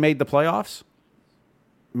had they made the playoffs,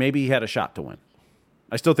 maybe he had a shot to win.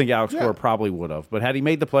 I still think Alex Cora probably would have, but had he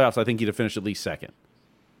made the playoffs, I think he'd have finished at least second.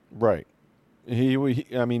 Right.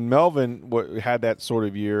 Melvin had that sort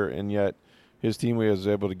of year, and yet his team was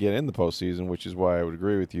able to get in the postseason, which is why I would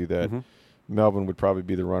agree with you that Melvin would probably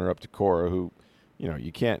be the runner-up to Cora, who,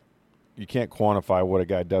 you can't you can't quantify what a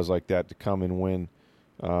guy does like that to come and win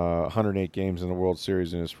 108 games in the World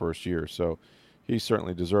Series in his first year. So he's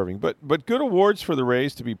certainly deserving. But good awards for the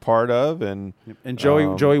Rays to be part of. And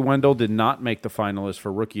Joey Wendell did not make the finalists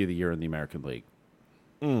for Rookie of the Year in the American League.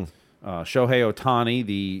 Shohei Ohtani,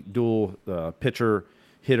 the dual pitcher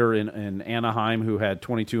hitter in Anaheim, who had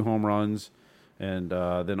 22 home runs, and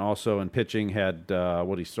then also in pitching had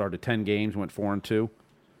he started 10 games, went 4-2.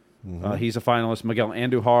 He's a finalist. Miguel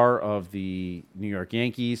Andujar of the New York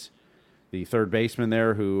Yankees, the third baseman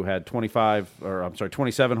there, who had 27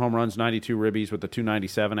 home runs, 92 ribbies with a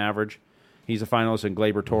 297 average. He's a finalist. And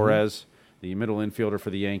Gleyber Torres, the middle infielder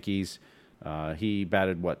for the Yankees, he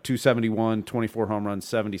batted, 271, 24 home runs,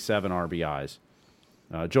 77 RBIs.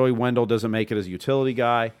 Joey Wendell doesn't make it as a utility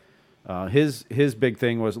guy. His big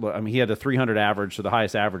thing was, he had a 300 average, so the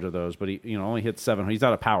highest average of those, but he only hit 7. He's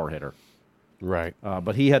not a power hitter. Right.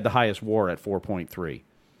 But he had the highest WAR at 4.3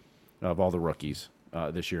 of all the rookies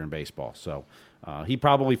this year in baseball. So he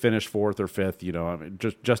probably finished 4th or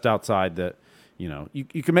 5th, just outside that. You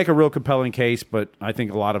can make a real compelling case, but I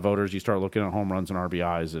think a lot of voters, you start looking at home runs and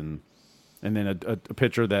RBIs, and then a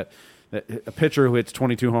pitcher a pitcher who hits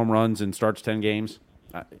 22 home runs and starts 10 games.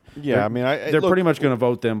 They're pretty much going to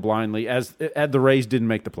vote them blindly, as the Rays didn't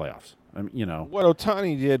make the playoffs. What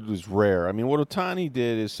Ohtani did was rare. What Ohtani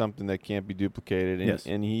did is something that can't be duplicated,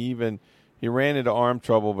 and he ran into arm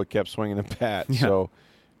trouble but kept swinging the bat. Yeah. So,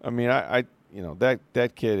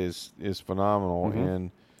 that kid is phenomenal,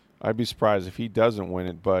 and I'd be surprised if he doesn't win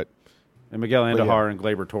it. And Miguel Andujar and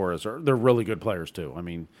Gleyber Torres they're really good players too.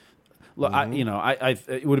 Look,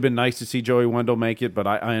 it would have been nice to see Joey Wendell make it, but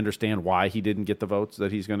I understand why he didn't get the votes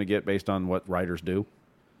that he's going to get based on what writers do.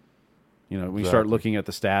 We start looking at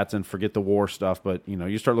the stats and forget the WAR stuff, but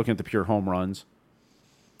you start looking at the pure home runs,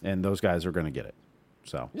 and those guys are going to get it.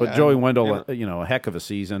 So, but Joey Wendell, a heck of a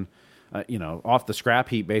season. Off the scrap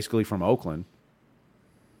heap, basically from Oakland.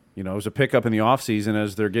 It was a pickup in the offseason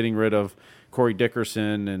as they're getting rid of Corey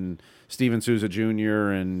Dickerson and Steven Souza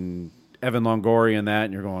Jr. and Evan Longoria and that,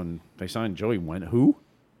 and you're going, they signed Joey Wendell. Who?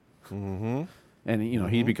 Mm-hmm. And,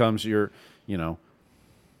 he becomes your,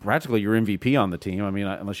 practically your MVP on the team.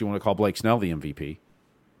 Unless you want to call Blake Snell the MVP.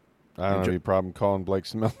 I don't have any problem calling Blake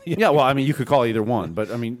Snell. Yeah, well, you could call either one, but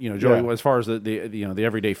Joey, as far as the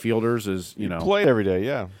everyday fielders is, He played every day,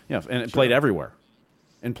 yeah, and it played everywhere,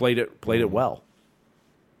 and played it well.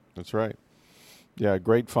 That's right. Yeah,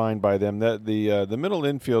 great find by them. That the middle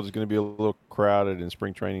infield is going to be a little crowded in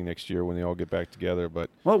spring training next year when they all get back together. But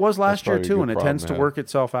it was last year too, and it tends to work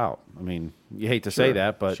itself out. You hate to say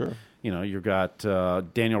that, but you've got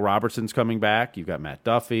Daniel Robertson's coming back. You've got Matt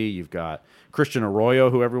Duffy. You've got Christian Arroyo,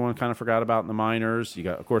 who everyone kind of forgot about in the minors. You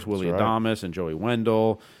got, of course, Willie Adames and Joey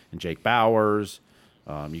Wendell and Jake Bowers.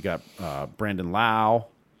 You got Brandon Lau.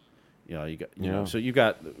 So you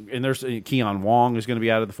got, and there's Keon Wong is going to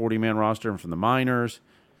be out of the 40-man roster from the minors.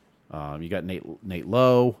 You got Nate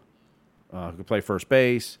Lowe, who can play first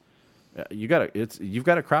base. You've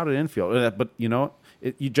got a crowded infield, but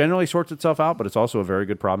it generally sorts itself out. But it's also a very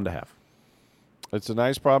good problem to have. It's a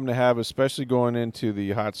nice problem to have, especially going into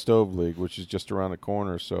the Hot Stove League, which is just around the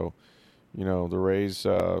corner. So, the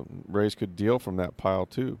Rays could deal from that pile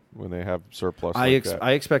too when they have surplus. I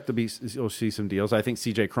expect to see some deals. I think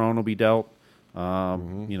C.J. Cron will be dealt.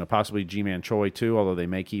 Possibly G-Man Choi too, although they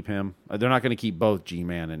may keep him. They're not going to keep both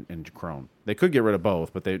G-Man and Cron. They could get rid of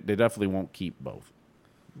both, but they definitely won't keep both.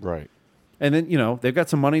 Right. And then they've got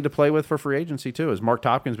some money to play with for free agency too, as Mark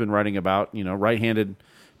Topkin's been writing about. Right-handed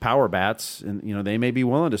power bats, and they may be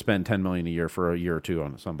willing to spend $10 million a year for a year or two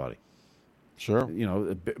on somebody. Sure.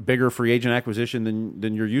 A bigger free agent acquisition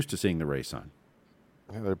than you're used to seeing the Rays sign.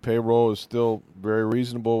 Yeah, their payroll is still very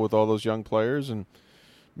reasonable with all those young players, and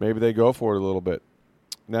maybe they go for it a little bit.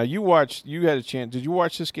 Now, you had a chance. Did you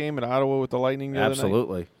watch this game at Ottawa with the Lightning the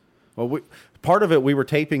Absolutely. Other night? Well, part of it, we were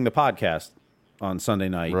taping the podcast on Sunday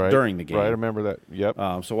night during the game. Right, I remember that.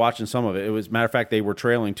 Yep. So watching some of it, matter of fact, they were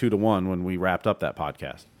trailing 2-1 when we wrapped up that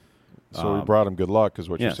podcast. So we brought him good luck, is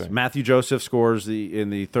what you're saying. Matthew Joseph scores in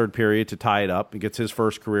the third period to tie it up. He gets his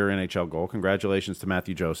first career NHL goal. Congratulations to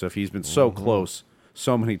Matthew Joseph. He's been so close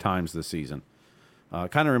so many times this season.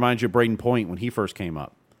 Kind of reminds you of Braden Point when he first came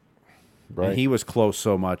up. Right. And he was close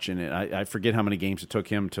so much, and I forget how many games it took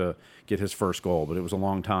him to get his first goal, but it was a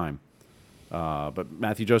long time. But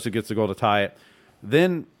Matthew Joseph gets the goal to tie it.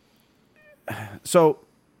 Then, so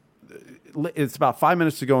it's about 5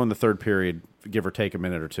 minutes to go in the third period, give or take a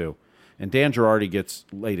minute or two. And Dan Girardi gets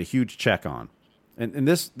laid a huge check on, and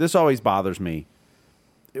this always bothers me.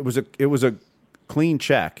 It was a clean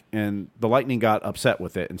check, and the Lightning got upset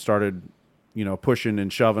with it and started, pushing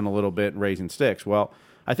and shoving a little bit and raising sticks. Well,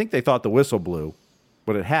 I think they thought the whistle blew,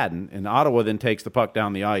 but it hadn't. And Ottawa then takes the puck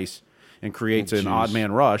down the ice and creates an odd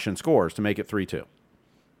man rush and scores to make it 3-2.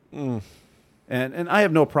 And I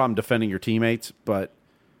have no problem defending your teammates, but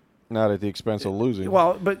not at the expense of losing.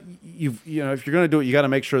 Well, but you know, if you're going to do it, you got to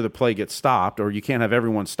make sure the play gets stopped, or you can't have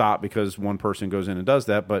everyone stop because one person goes in and does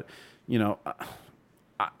that. But you know,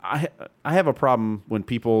 I have a problem when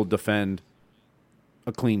people defend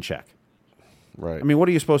a clean check. Right. I mean, what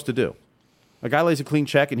are you supposed to do? A guy lays a clean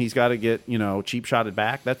check and he's got to get, you know, cheap shotted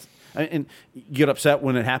back. And you get upset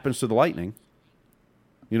when it happens to the Lightning.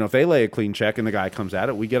 You know, if they lay a clean check and the guy comes at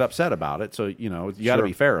it, we get upset about it. So, you know, you got to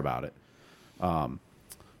be fair about it.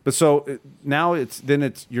 But so now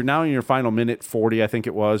you're now in your final minute 40, I think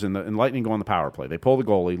it was, and Lightning go on the power play. They pull the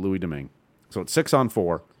goalie, Louis Domingue. So it's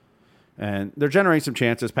 6-on-4, and they're generating some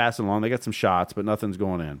chances, passing along. They got some shots, but nothing's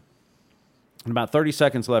going in. And about 30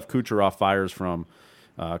 seconds left, Kucherov fires from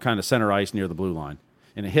kind of center ice near the blue line,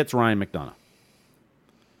 and it hits Ryan McDonagh.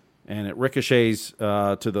 And it ricochets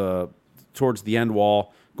towards the end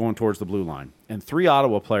wall, going towards the blue line. And 3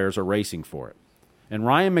 Ottawa players are racing for it. And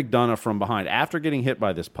Ryan McDonagh from behind, after getting hit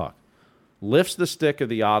by this puck, lifts the stick of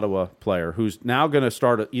the Ottawa player, who's now going to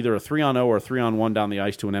start either a 3-on-0 or a 3-on-1 down the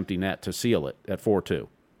ice to an empty net to seal it at 4-2.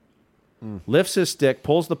 Lifts his stick,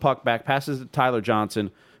 pulls the puck back, passes it to Tyler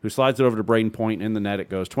Johnson, who slides it over to Braden Point. In the net it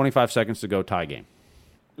goes. 25 seconds to go, tie game.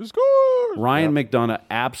 Scores! Ryan McDonagh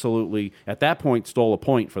absolutely, at that point, stole a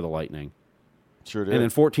point for the Lightning. Sure did. And then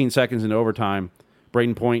 14 seconds into overtime,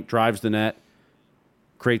 Braden Point drives the net,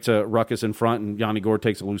 creates a ruckus in front, and Yanni Gourde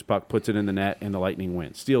takes a loose puck, puts it in the net, and the Lightning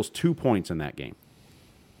win. Steals 2 points in that game.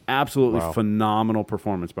 Absolutely phenomenal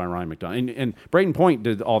performance by Ryan McDonagh. And Braden Point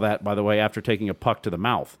did all that, by the way, after taking a puck to the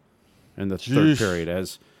mouth in the third period,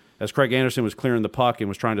 as Craig Anderson was clearing the puck and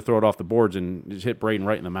was trying to throw it off the boards and just hit Braden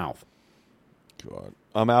right in the mouth. God.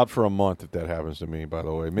 I'm out for a month if that happens to me, by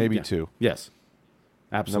the way. Maybe 2. Yes.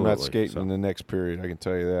 Absolutely. And I'm not skating in the next period, I can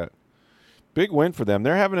tell you that. Big win for them.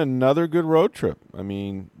 They're having another good road trip. I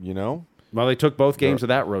mean, you know. Well, they took both games of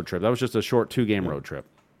that road trip. That was just a short 2-game road trip.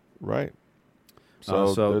 Right.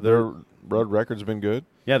 So their road record's been good.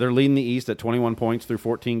 Yeah, they're leading the East at 21 points through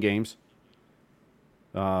 14 games.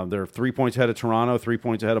 They're 3 points ahead of Toronto, 3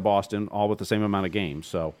 points ahead of Boston, all with the same amount of games.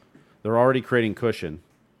 So they're already creating cushion.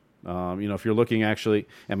 You know, if you're looking actually,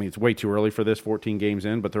 I mean, it's way too early for this, 14 games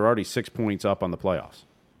in, but they're already 6 points up on the playoffs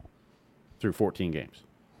through 14 games.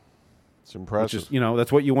 It's impressive. Which is, you know,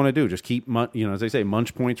 that's what you want to do. Just keep, you know, as they say,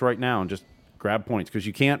 munch points right now and just grab points, because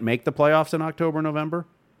you can't make the playoffs in October, November,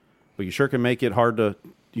 but you sure can make it hard to.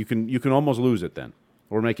 You can almost lose it then,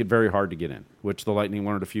 or make it very hard to get in, which the Lightning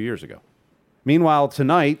learned a few years ago. Meanwhile,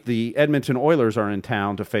 tonight the Edmonton Oilers are in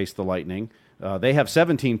town to face the Lightning. They have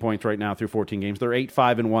 17 points right now through 14 games. They're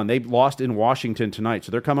 8-5-1. They lost in Washington tonight,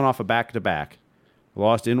 so they're coming off a back-to-back.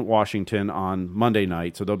 Lost in Washington on Monday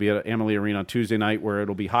night, so they'll be at Amalie Arena on Tuesday night, where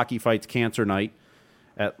it'll be Hockey Fights Cancer Night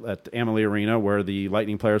at Amalie Arena, where the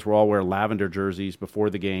Lightning players will all wear lavender jerseys before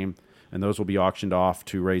the game, and those will be auctioned off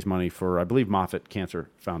to raise money for, I believe, Moffitt Cancer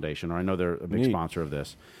Foundation, or I know they're a big sponsor of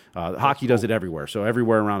this. Hockey does it everywhere, so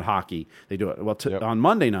everywhere around hockey, they do it. Well, on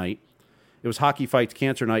Monday night, it was Hockey Fights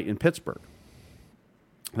Cancer Night in Pittsburgh.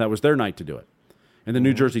 That was their night to do it. And the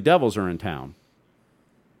New Jersey Devils are in town.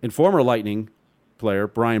 And former Lightning player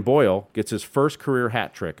Brian Boyle gets his first career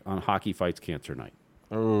hat trick on Hockey Fights Cancer Night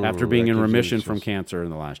after being in remission from cancer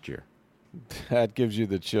in the last year. That gives you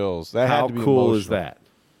the chills. That How had to be cool emotional. is that?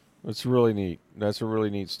 It's really neat. That's a really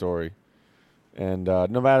neat story. And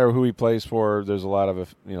no matter who he plays for, there's a lot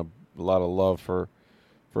of love for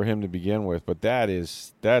him to begin with. But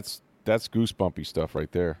that's goosebumpy stuff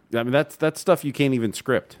right there. I mean, that's stuff you can't even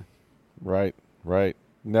script. Right.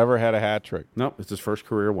 Never had a hat trick. Nope, it's his first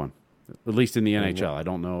career one. At least in the NHL. I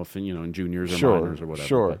don't know if in juniors or minors or whatever.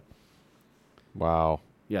 Sure. But wow.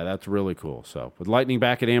 Yeah, that's really cool. So with Lightning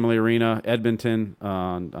back at Amalie Arena, Edmonton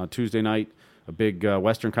on Tuesday night, a big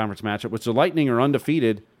Western Conference matchup, which the Lightning are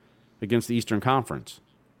undefeated against the Eastern Conference.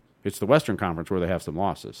 It's the Western Conference where they have some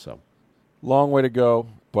losses. So long way to go,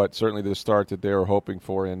 but certainly the start that they were hoping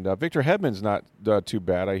for. And Victor Hedman's not too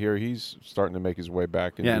bad. I hear he's starting to make his way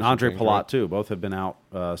back. Yeah, and Andre Palat, too. Both have been out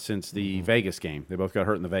since the Vegas game. They both got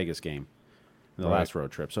hurt in the Vegas game in the last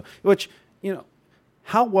road trip. So, which,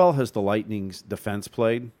 how well has the Lightning's defense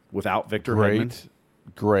played without Victor Hedman?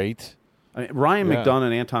 Great. I mean, Ryan McDonagh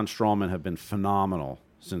and Anton Strawman have been phenomenal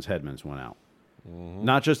since Hedman's went out.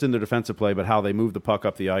 Not just in their defensive play, but how they move the puck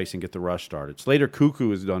up the ice and get the rush started. Slater Cuckoo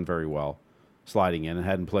has done very well sliding in and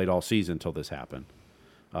hadn't played all season until this happened.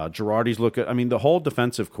 Girardi's the whole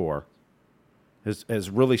defensive core has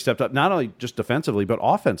really stepped up, not only just defensively, but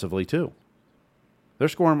offensively too. They're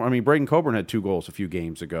scoring. I mean, Braden Coburn had 2 goals a few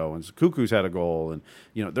games ago, and Cuckoo's had a goal, and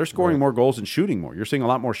they're scoring more goals and shooting more. You're seeing a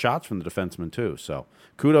lot more shots from the defensemen too. So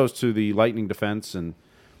kudos to the Lightning defense, and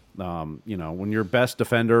when your best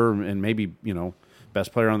defender and maybe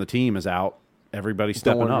best player on the team is out, everybody's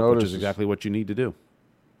stepping up, which is exactly what you need to do.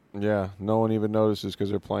 Yeah, no one even notices because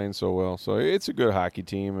they're playing so well. So it's a good hockey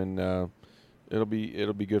team, and it'll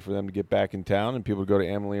be good for them to get back in town and people to go to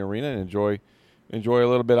Amalie Arena and enjoy a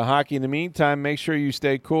little bit of hockey. In the meantime, make sure you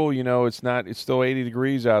stay cool. It's still 80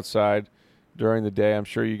 degrees outside during the day. I'm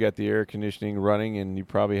sure you got the air conditioning running and you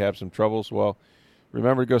probably have some troubles. Well,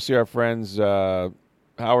 remember to go see our friends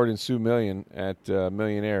Howard and Sue Million at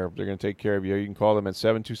Millionaire. They're going to take care of you. You can call them at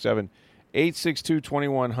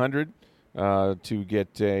 727-862-2100 to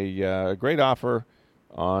get a great offer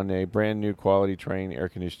on a brand new quality Trane air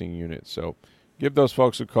conditioning unit. So give those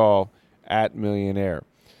folks a call at Millionaire.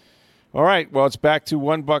 All right, well, it's back to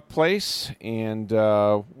One Buck Place, and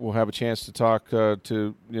we'll have a chance to talk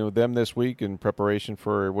to them this week in preparation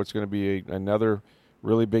for what's going to be another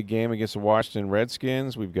really big game against the Washington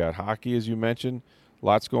Redskins. We've got hockey, as you mentioned,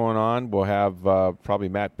 lots going on. We'll have probably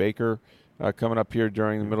Matt Baker coming up here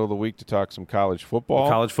during the middle of the week to talk some college football.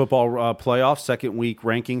 College football playoffs, second week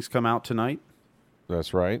rankings come out tonight.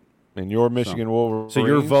 That's right. And your Michigan Wolverines. So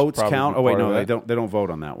your votes count. Oh wait, no, they don't. They don't vote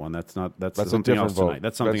on that one. That's something else vote. tonight.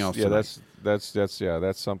 That's something else. Yeah, tonight.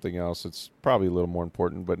 that's something else. It's probably a little more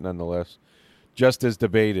important, but nonetheless, just as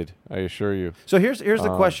debated. I assure you. So here's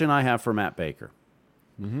the question I have for Matt Baker.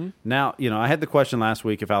 Mm-hmm. Now I had the question last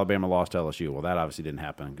week if Alabama lost LSU. Well, that obviously didn't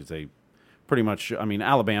happen because they pretty much. I mean,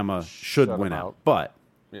 Alabama should win out, but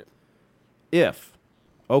if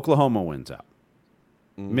Oklahoma wins out,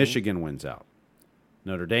 Michigan wins out,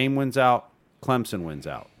 Notre Dame wins out, Clemson wins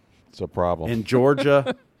out. It's a problem. And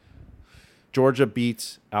Georgia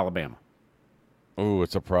beats Alabama. Ooh,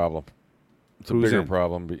 it's a problem. It's a bigger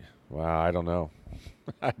problem. Wow, I don't know.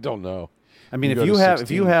 I don't know. I mean, if you have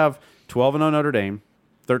 12-0 Notre Dame,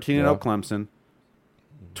 13-0 Clemson,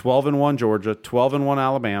 12-1 Georgia, 12-1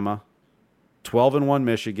 Alabama, 12-1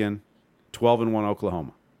 Michigan, 12-1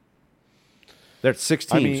 Oklahoma. There's 6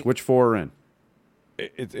 teams. I mean, which 4 are in?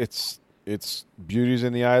 It's beauty's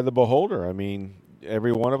in the eye of the beholder. I mean,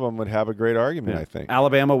 every one of them would have a great argument, I think.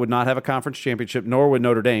 Alabama would not have a conference championship, nor would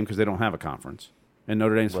Notre Dame because they don't have a conference. And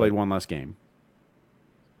Notre Dame's played one less game.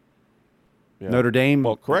 Yeah. Notre Dame.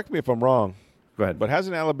 Well, correct me if I'm wrong. Go ahead. But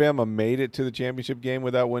hasn't Alabama made it to the championship game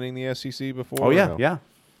without winning the SEC before? Oh, yeah, no?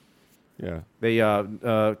 yeah. They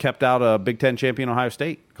kept out a Big Ten champion Ohio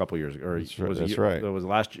State a couple years ago. That's right. It was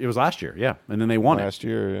last year, yeah. And then they won last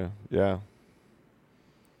year, yeah.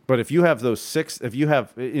 But if you have those 6,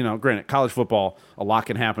 granted, college football, a lot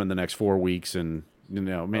can happen in the next 4 weeks, and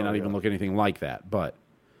may not even look anything like that. But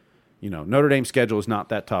Notre Dame's schedule is not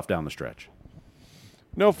that tough down the stretch.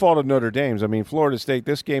 No fault of Notre Dame's. I mean, Florida State.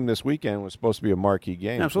 This game this weekend was supposed to be a marquee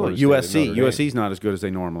game. Absolutely. USC's not as good as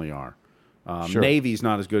they normally are. Sure. Navy's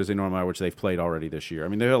not as good as they normally are, which they've played already this year. I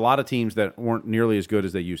mean, there are a lot of teams that weren't nearly as good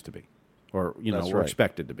as they used to be, or were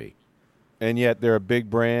expected to be. And yet they're a big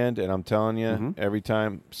brand, and I'm telling you, every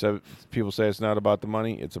time people say it's not about the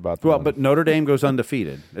money, it's about the money. Well, but Notre Dame goes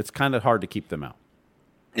undefeated. It's kind of hard to keep them out.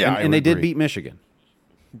 Yeah, and they did beat Michigan.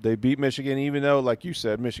 They beat Michigan, even though, like you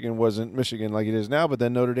said, Michigan wasn't Michigan like it is now, but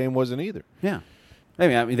then Notre Dame wasn't either. Yeah. I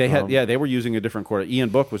mean they had they were using a different quarterback. Ian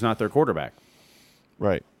Book was not their quarterback.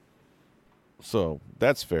 Right. So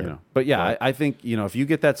that's fair. But I think, if you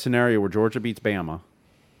get that scenario where Georgia beats Bama.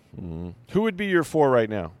 Who would be your 4 right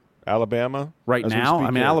now? Alabama? Right now?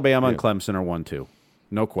 I mean, Alabama and Clemson are 1-2.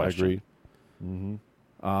 No question. Agreed.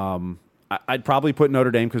 Mm-hmm. I'd probably put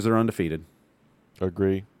Notre Dame because they're undefeated.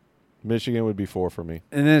 Agree. Michigan would be 4 for me.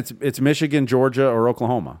 And then it's Michigan, Georgia, or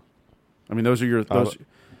Oklahoma. I mean, those are your those.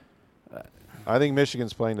 I think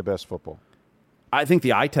Michigan's playing the best football. I think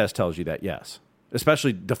the eye test tells you that, yes,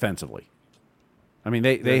 especially defensively. I mean,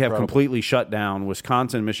 they have completely shut down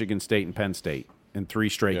Wisconsin, Michigan State, and Penn State in 3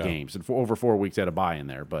 straight games. And for over 4 weeks, they had a bye in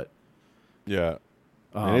there. But Michigan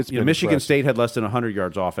impressive. State had less than 100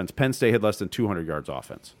 yards offense. Penn State had less than 200 yards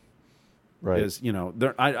offense. Right.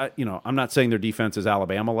 I'm not saying their defense is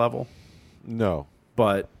Alabama level. No.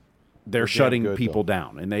 But they're shutting people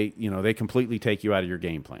down, and they completely take you out of your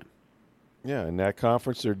game plan. Yeah, in that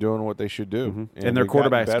conference, they're doing what they should do. Mm-hmm. And their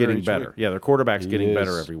quarterback's getting better. Yeah, their quarterback's getting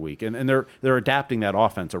better every week. And they're adapting that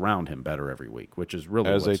offense around him better every week, which is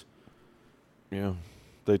really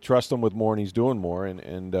they trust him with more, and he's doing more.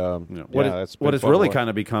 What it's really kind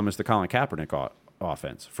of become is the Colin Kaepernick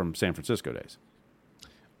offense from San Francisco days.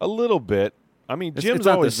 A little bit. I mean, Jim's it's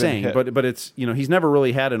not always the same, but it's he's never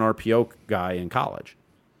really had an RPO guy in college,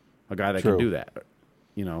 a guy that can do that.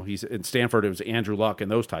 he's in Stanford. It was Andrew Luck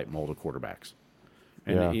and those type mold of quarterbacks.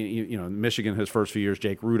 And in Michigan, his first few years,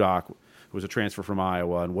 Jake Rudock, who was a transfer from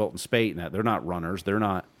Iowa, and Wilton Spate, and they're not runners. They're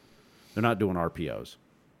not doing RPOs.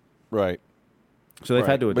 Right. So they've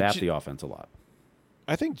had to adapt the offense a lot.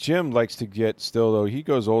 I think Jim likes to get still though. He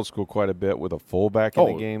goes old school quite a bit with a fullback in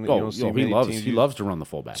the game. He loves to run the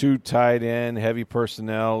fullback. 2 tight end, heavy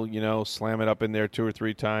personnel. Slam it up in there 2 or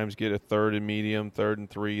 3 times. Get a 3rd and medium, 3rd and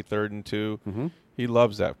 3, 3rd and 2. Mm-hmm. He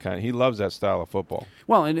loves that He loves that style of football.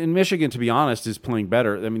 Well, and Michigan, to be honest, is playing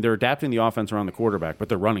better. I mean, they're adapting the offense around the quarterback, but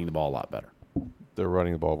they're running the ball a lot better. They're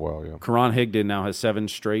running the ball well. Yeah. Karan Higdon now has 7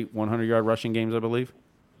 straight 100-yard rushing games, I believe.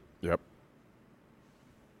 Yep.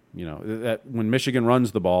 That when Michigan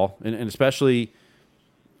runs the ball, and especially,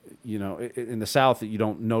 in the South, you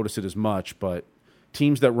don't notice it as much, but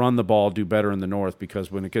teams that run the ball do better in the North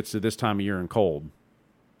because when it gets to this time of year and cold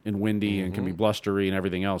and windy and can be blustery and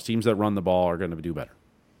everything else, teams that run the ball are going to do better.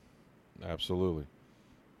 Absolutely.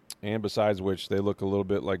 And besides which, they look a little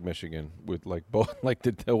bit like Michigan with like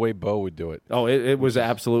the way Bo would do it. Oh, it was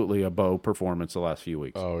absolutely a Bo performance the last few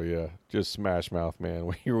weeks. Oh, yeah. Just smash mouth,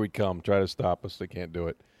 man. Here we come. Try to stop us. They can't do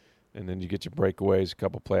it. And then you get your breakaways, a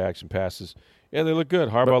couple play-action passes. Yeah, they look good.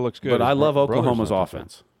 Harbaugh looks good. But I love Oklahoma's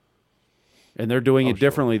offense. And they're doing it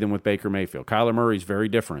differently than with Baker Mayfield. Kyler Murray's very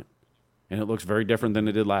different, and it looks very different than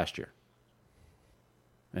it did last year.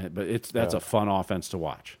 But that's a fun offense to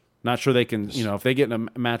watch. Not sure they can, if they get in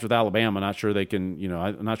a match with Alabama, not sure they can,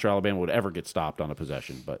 I'm not sure Alabama would ever get stopped on a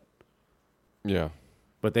possession. But yeah.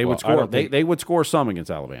 But they would score. They would score some against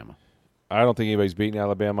Alabama. I don't think anybody's beating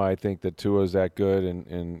Alabama. I think that Tua's that good,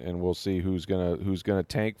 and we'll see who's gonna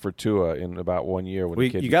tank for Tua in about 1 year. When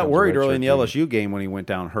you got worried early in the LSU game when he went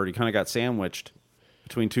down hurt. He kind of got sandwiched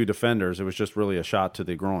between 2 defenders. It was just really a shot to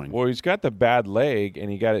the groin. Well, he's got the bad leg, and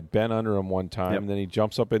he got it bent under him one time, and then he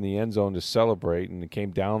jumps up in the end zone to celebrate, and it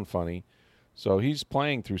came down funny. So he's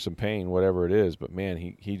playing through some pain, whatever it is. But, man,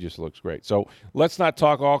 he just looks great. So let's not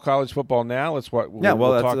talk all college football now. Those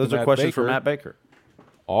are questions for Matt Baker.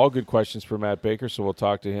 All good questions for Matt Baker, so we'll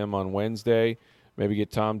talk to him on Wednesday. Maybe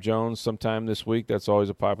get Tom Jones sometime this week. That's always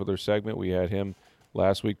a popular segment. We had him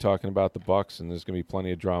last week talking about the Bucs, and there's going to be plenty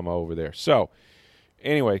of drama over there. So,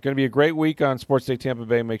 anyway, it's going to be a great week on Sports Day Tampa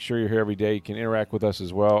Bay. Make sure you're here every day. You can interact with us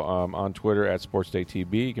as well on Twitter at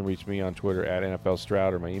SportsDayTB. You can reach me on Twitter at NFL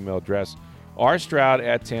Stroud or my email address,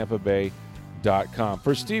 rstroud@tampabay.com.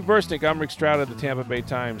 For Steve Versnick, I'm Rick Stroud of the Tampa Bay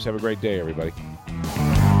Times. Have a great day, everybody.